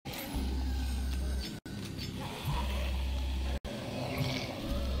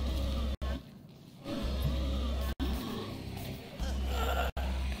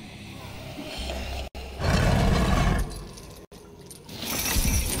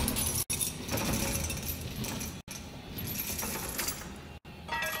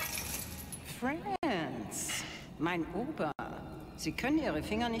Mein Ober. Sie können Ihre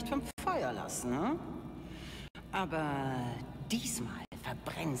Finger nicht vom Feuer lassen, hm? Aber diesmal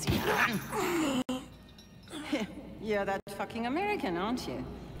verbrennen Sie daran. You're that fucking American, aren't you?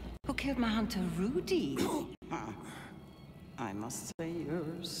 Who killed my hunter Rudy? I must say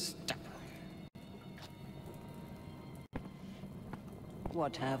you're stubborn.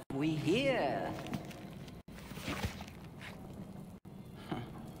 What have we here?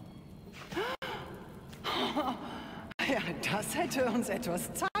 Ja, das hätte uns etwas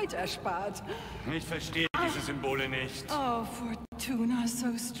Zeit erspart. Ich verstehe diese Symbole nicht. Oh, Fortuna,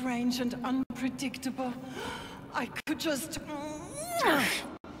 so strange and unpredictable. I could just...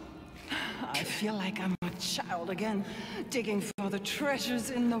 I feel like I'm a child again, digging for the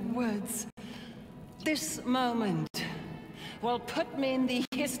treasures in the woods. This moment will put me in the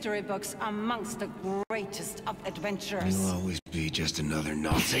history books amongst the greatest of adventurers. You'll always be just another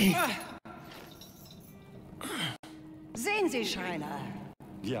Nazi. Sehen Sie, Schreiner.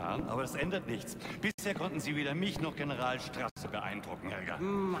 Ja, aber das ändert nichts. Bisher konnten Sie weder mich noch General Strasse beeindrucken, Helga.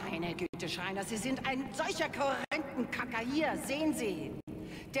 Meine Güte, Schreiner, Sie sind ein solcher Korrentenkacker. Hier, sehen Sie.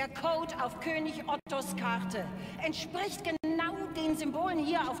 Der Code auf König Ottos Karte entspricht genau den Symbolen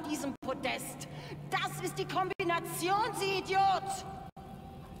hier auf diesem Podest. Das ist die Kombination, Sie Idiot!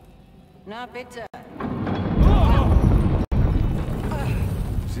 Na bitte.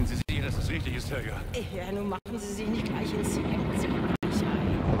 Sind Sie sicher, dass das richtig ist, Helga? Ja, nun machen Sie sich nicht gleich ins Hemd.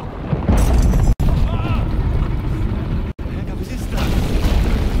 Helga, was ist das?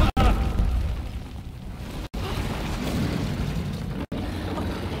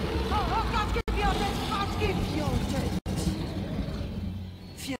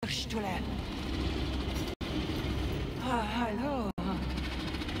 Vierstuhle. Hallo.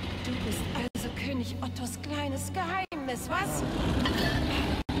 Du bist also König Ottos kleines Geheimnis, was?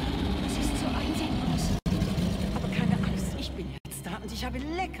 Siehst so einsam aus. Aber keine Angst, ich bin jetzt da und ich habe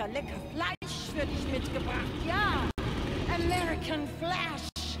lecker Fleisch für dich mitgebracht. Ja, American Flash.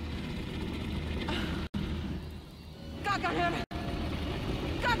 Gaggenhöhle.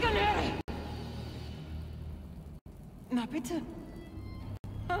 Na bitte.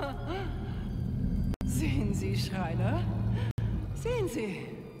 Sehen Sie, Schreiner? Sehen Sie?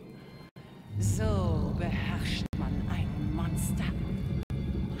 So beherrscht man ein Monster.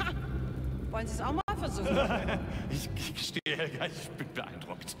 Ha! Wollen Sie es auch mal versuchen? Ich gestehe, Helga, ich bin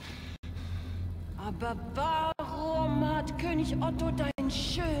beeindruckt. Aber warum hat König Otto dein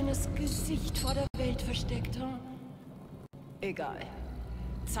schönes Gesicht vor der Welt versteckt? Hm? Egal.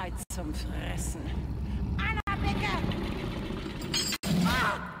 Zeit zum Fressen. Anna, Blicke!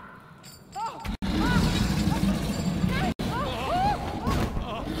 Ah! Oh!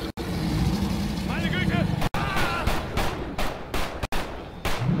 Meine Güte!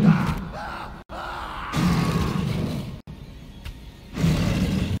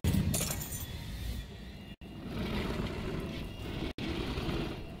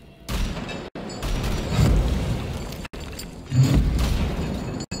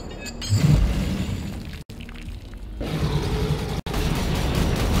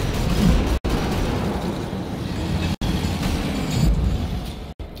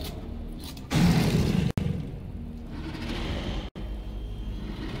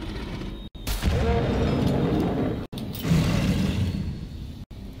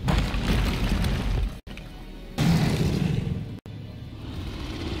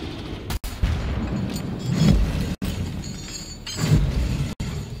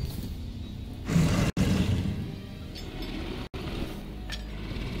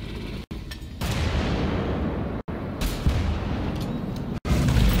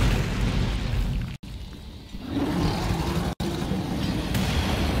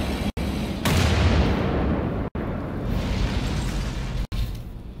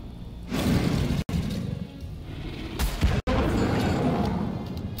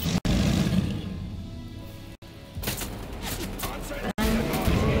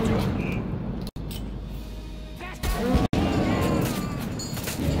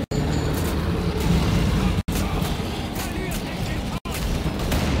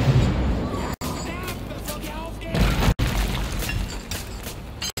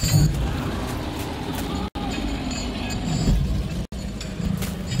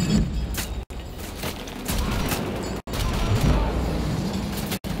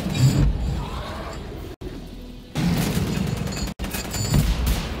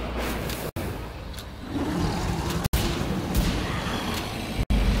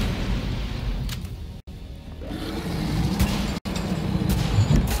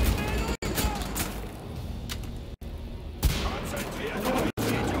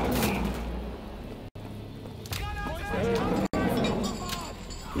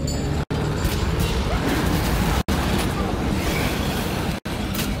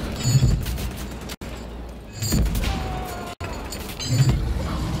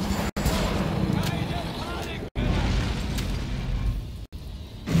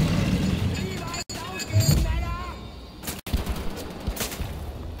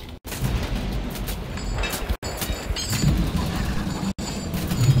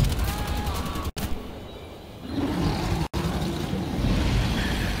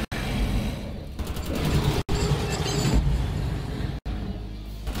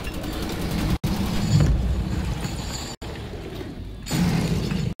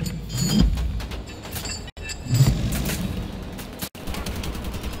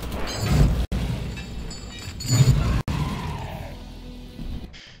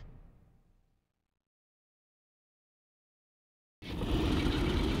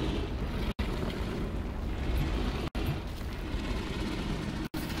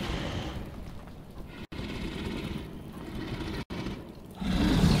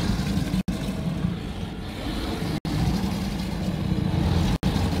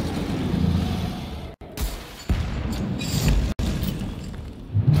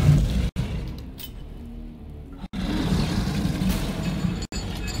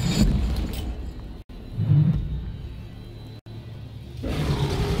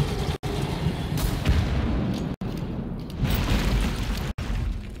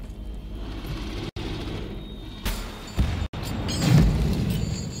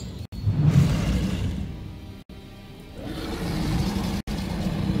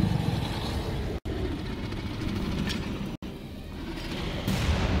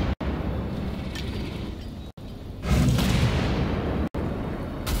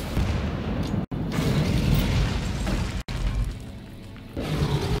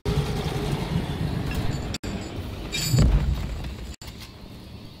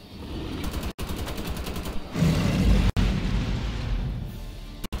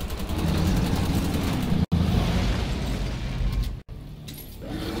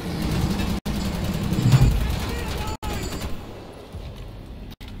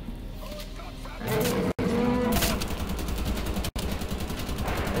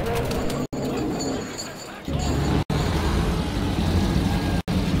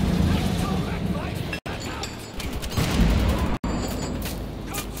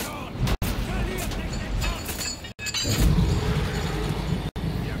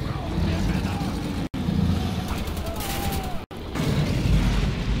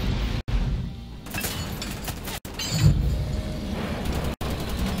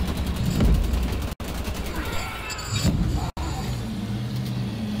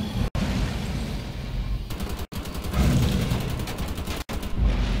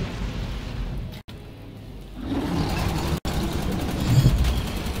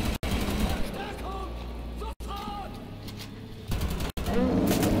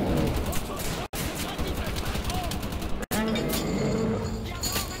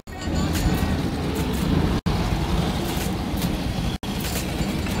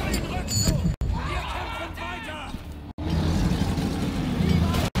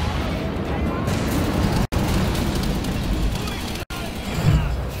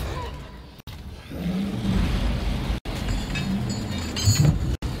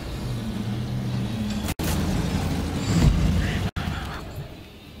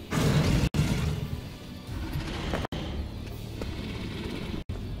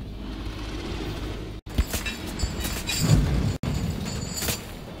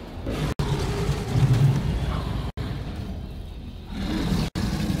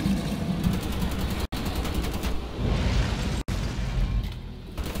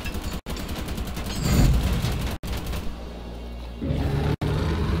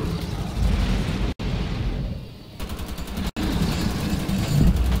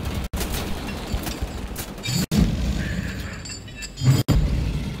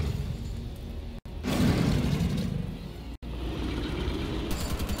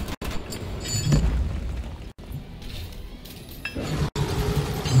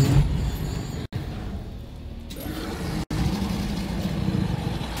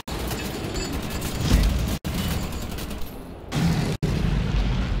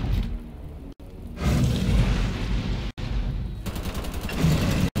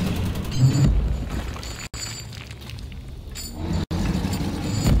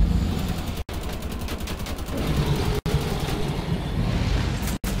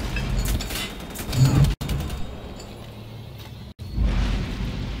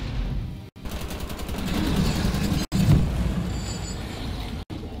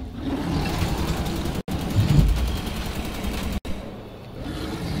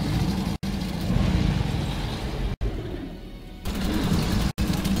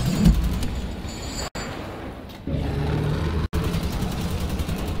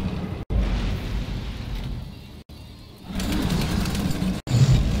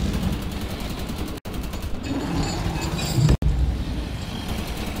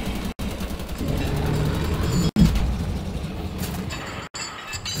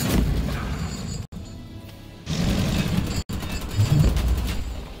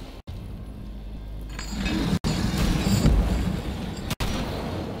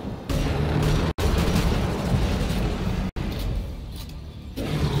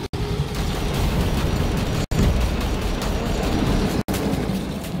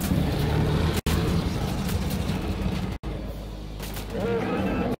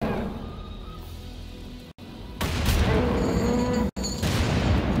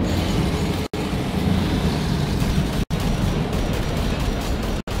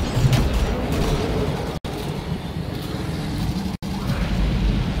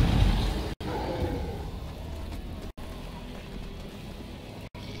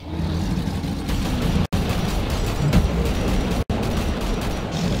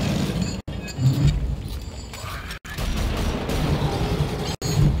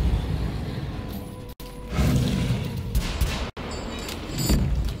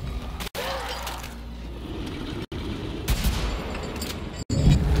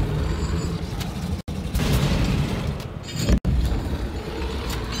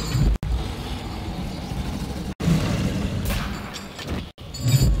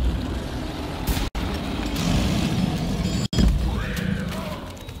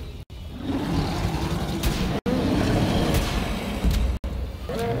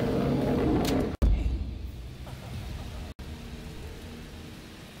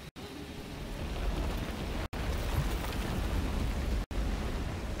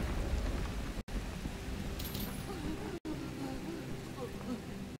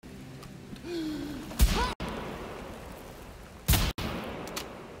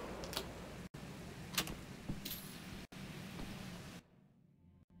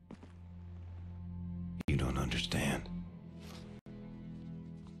 You don't understand.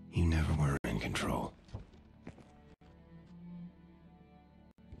 You never were in control.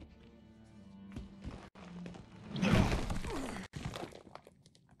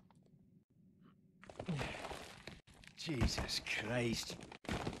 Jesus Christ.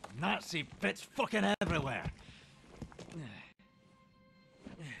 Nazi bits fucking everywhere.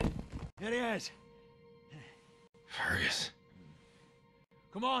 Here he is. Fergus.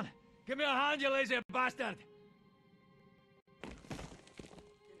 Come on, give me a hand, you lazy bastard!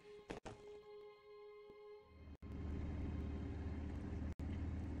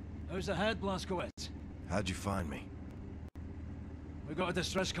 How's the head, Blazkowicz? How'd you find me? We got a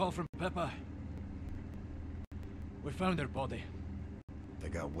distress call from Pippa. We found her body. They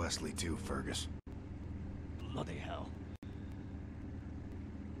got Wesley too, Fergus. Bloody hell.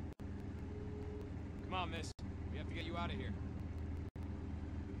 Come on, miss. We have to get you out of here.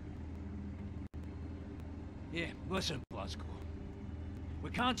 Yeah, listen, Blazko. We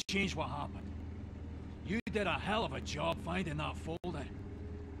can't change what happened. You did a hell of a job finding that folder.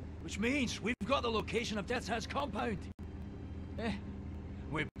 Which means we've got the location of Death's Head's compound. Eh,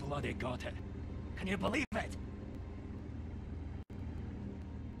 we bloody got it. Can you believe it?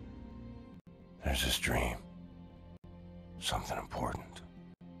 There's this dream. Something important.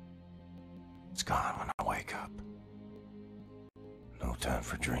 It's gone when I wake up. No time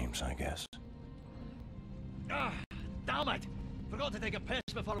for dreams, I guess. Ah, damn it! Forgot to take a piss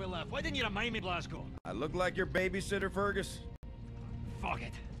before we left. Why didn't you remind me, Blazko? I look like your babysitter, Fergus? Fuck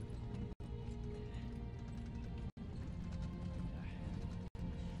it.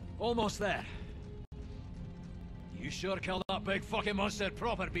 Almost there. You sure killed that big fucking monster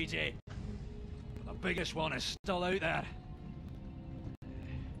proper, BJ. But the biggest one is still out there.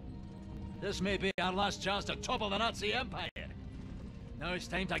 This may be our last chance to topple the Nazi Empire. Now it's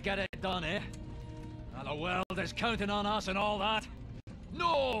time to get it done, eh? And the world is counting on us and all that.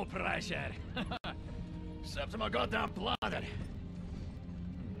 No pressure! Except my goddamn bladder.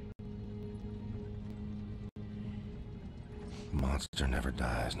 Monster never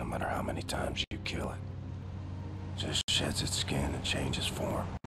dies, no matter how many times you kill it. Just sheds its skin and changes form.